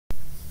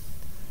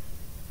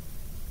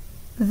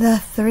The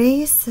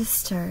Three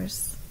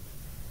Sisters.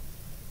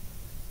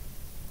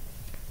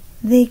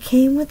 They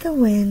came with the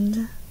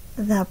wind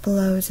that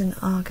blows in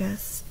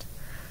August,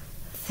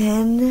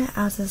 thin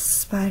as a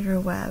spider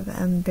web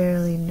and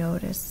barely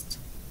noticed.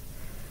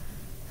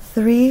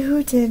 Three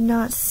who did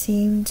not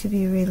seem to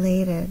be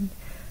related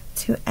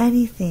to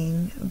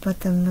anything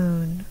but the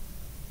moon.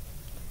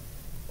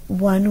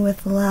 One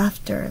with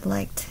laughter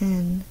like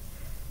tin,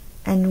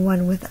 and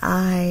one with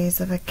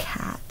eyes of a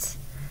cat,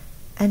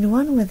 and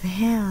one with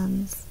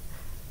hands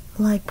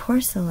like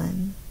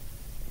porcelain.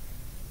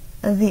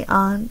 The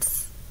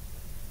aunts,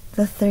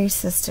 the three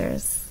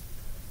sisters,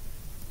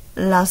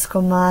 las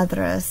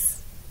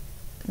comadres,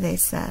 they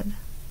said.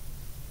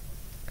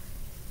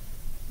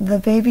 The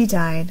baby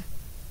died,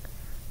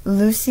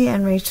 Lucy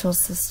and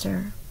Rachel's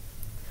sister.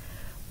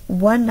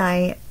 One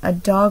night a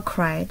dog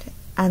cried,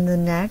 and the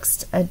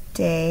next a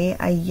day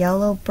a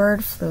yellow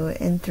bird flew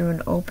in through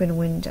an open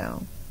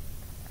window.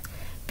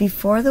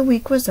 Before the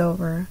week was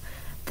over,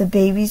 the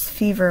baby's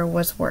fever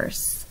was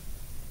worse.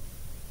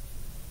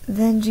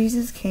 Then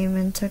Jesus came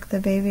and took the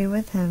baby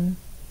with him,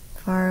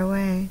 far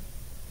away.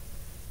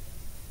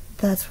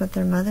 That's what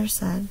their mother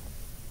said.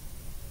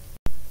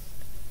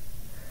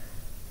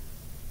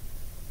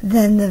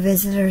 Then the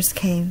visitors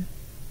came,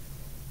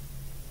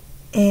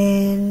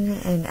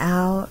 in and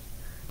out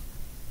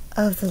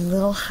of the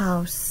little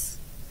house.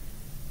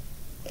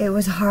 It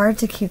was hard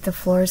to keep the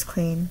floors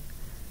clean.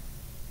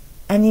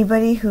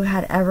 Anybody who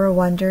had ever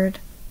wondered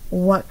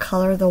what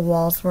color the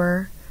walls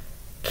were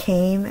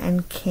came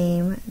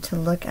to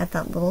look at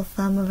that little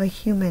thumb of a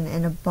human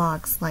in a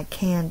box like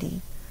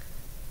candy.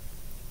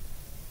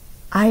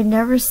 I had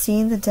never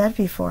seen the dead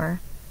before.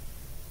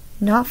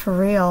 Not for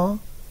real.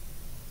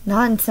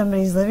 Not in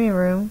somebody's living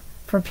room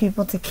for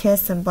people to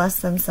kiss and bless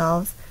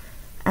themselves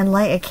and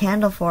light a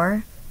candle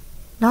for.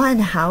 Not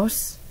in a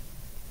house.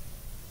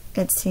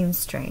 It seemed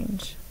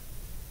strange.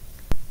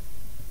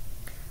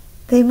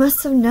 They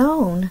must have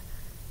known.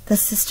 The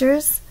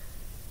sisters,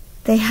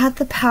 they had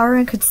the power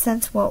and could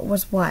sense what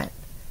was what.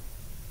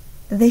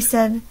 They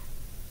said,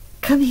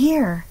 "Come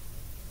here,"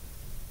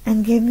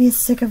 and gave me a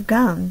stick of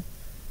gum.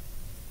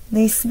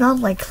 They smelled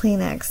like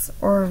Kleenex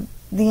or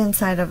the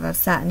inside of a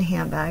satin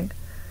handbag.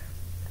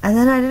 And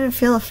then I didn't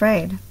feel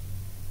afraid.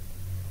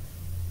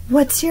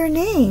 "What's your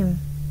name?"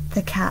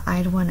 the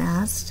cat-eyed one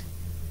asked.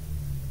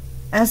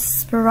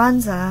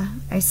 "Esperanza,"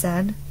 I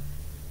said.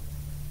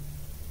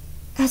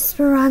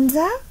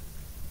 "Esperanza?"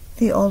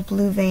 the old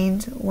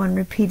blue-veined one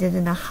repeated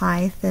in a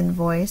high, thin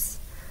voice.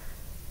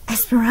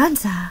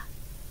 "Esperanza.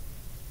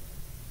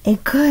 A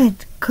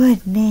good,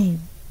 good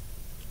name."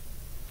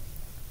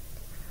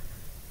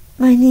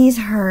 "My knees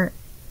hurt,"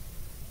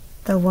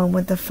 the one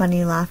with the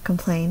funny laugh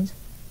complained.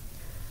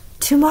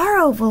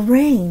 "Tomorrow will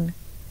rain."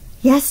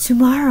 "Yes,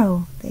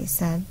 tomorrow," they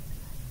said.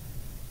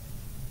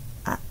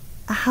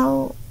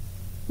 How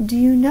do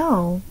you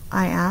know?"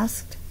 I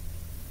asked.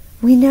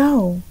 "We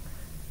know.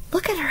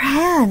 Look at her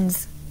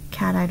hands,"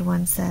 cat-eyed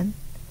one said.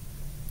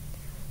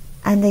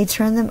 And they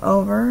turned them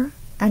over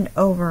and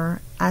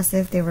over as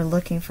if they were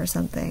looking for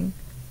something.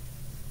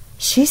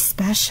 "She's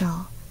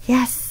special.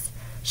 Yes,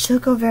 she'll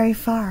go very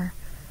far.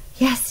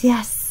 Yes,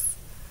 yes.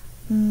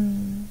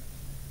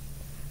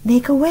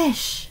 Make a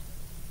wish."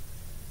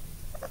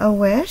 "A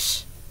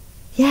wish?"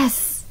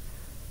 "Yes,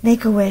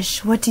 make a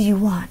wish. What do you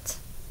want?"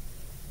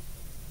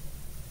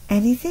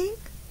 "Anything?"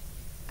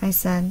 I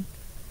said.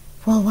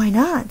 "Well, why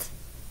not?"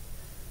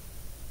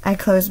 I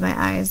closed my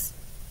eyes.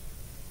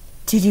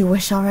 "Did you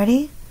wish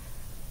already?"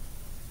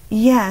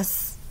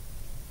 "Yes,"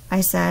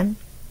 I said.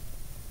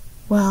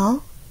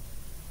 "Well,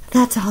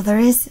 that's all there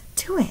is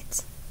to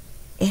it.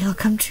 It'll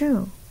come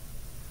true."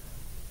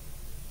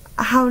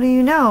 "How do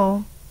you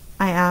know?"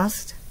 I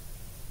asked.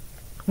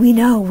 We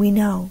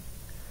know.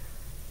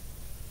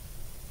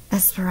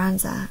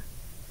 Esperanza,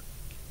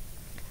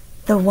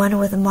 the one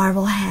with the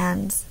marble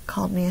hands,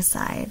 called me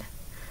aside.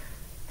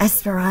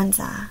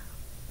 "Esperanza."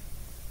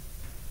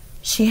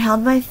 She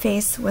held my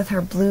face with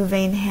her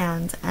blue-veined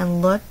hand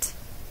and looked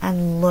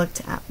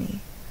at me.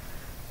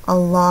 A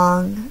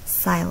long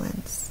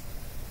silence.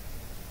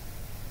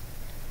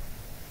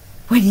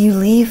 "When you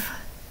leave,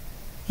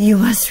 you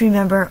must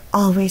remember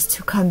always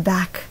to come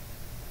back,"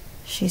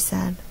 she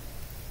said.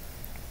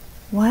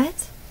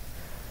 "What?"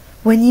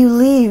 "When you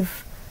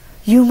leave,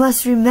 you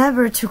must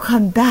remember to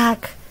come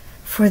back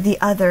for the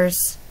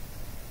others."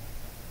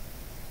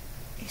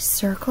 A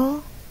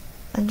circle?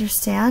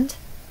 Understand?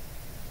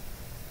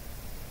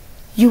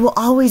 "You will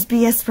always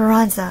be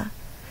Esperanza.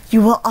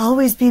 You will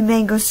always be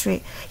Mango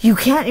Street. You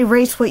can't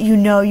erase what you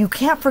know. You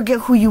can't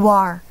forget who you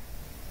are."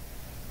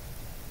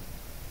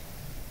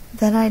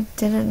 Then I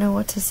didn't know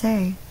what to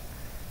say.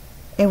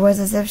 It was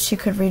as if she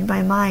could read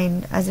my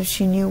mind, as if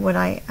she knew what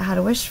I had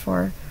wished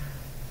for,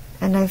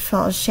 and I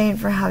felt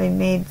ashamed for having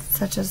made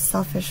such a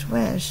selfish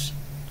wish.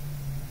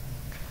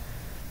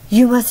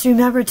 "You must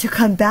remember to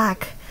come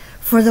back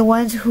for the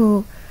ones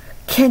who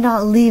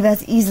cannot leave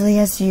as easily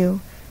as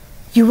you.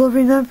 You will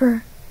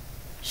remember?"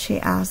 she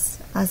asked,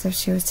 as if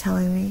she was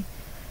telling me.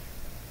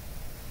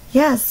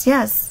 Yes,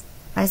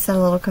 I said, a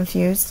little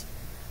confused.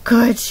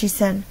 Good, she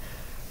said,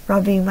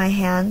 rubbing my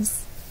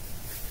hands.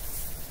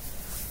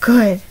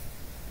 Good.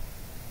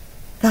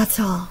 That's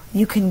all.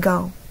 You can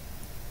go.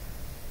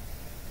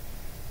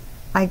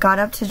 I got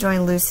up to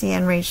join Lucy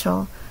and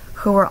Rachel,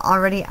 who were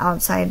already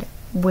outside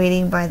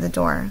waiting by the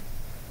door,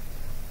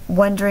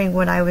 wondering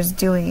what I was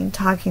doing,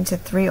 talking to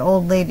 3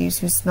 old ladies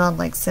who smelled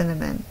like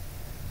cinnamon.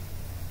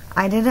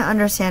 I didn't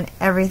understand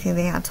everything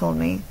they had told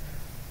me.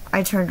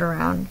 I turned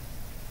around.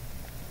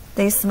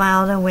 They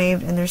smiled and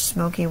waved in their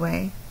smoky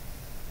way.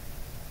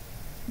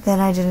 Then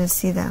I didn't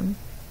see them.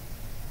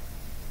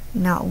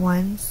 Not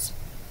once,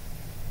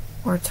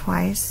 or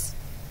twice,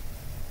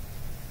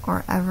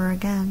 or ever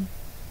again.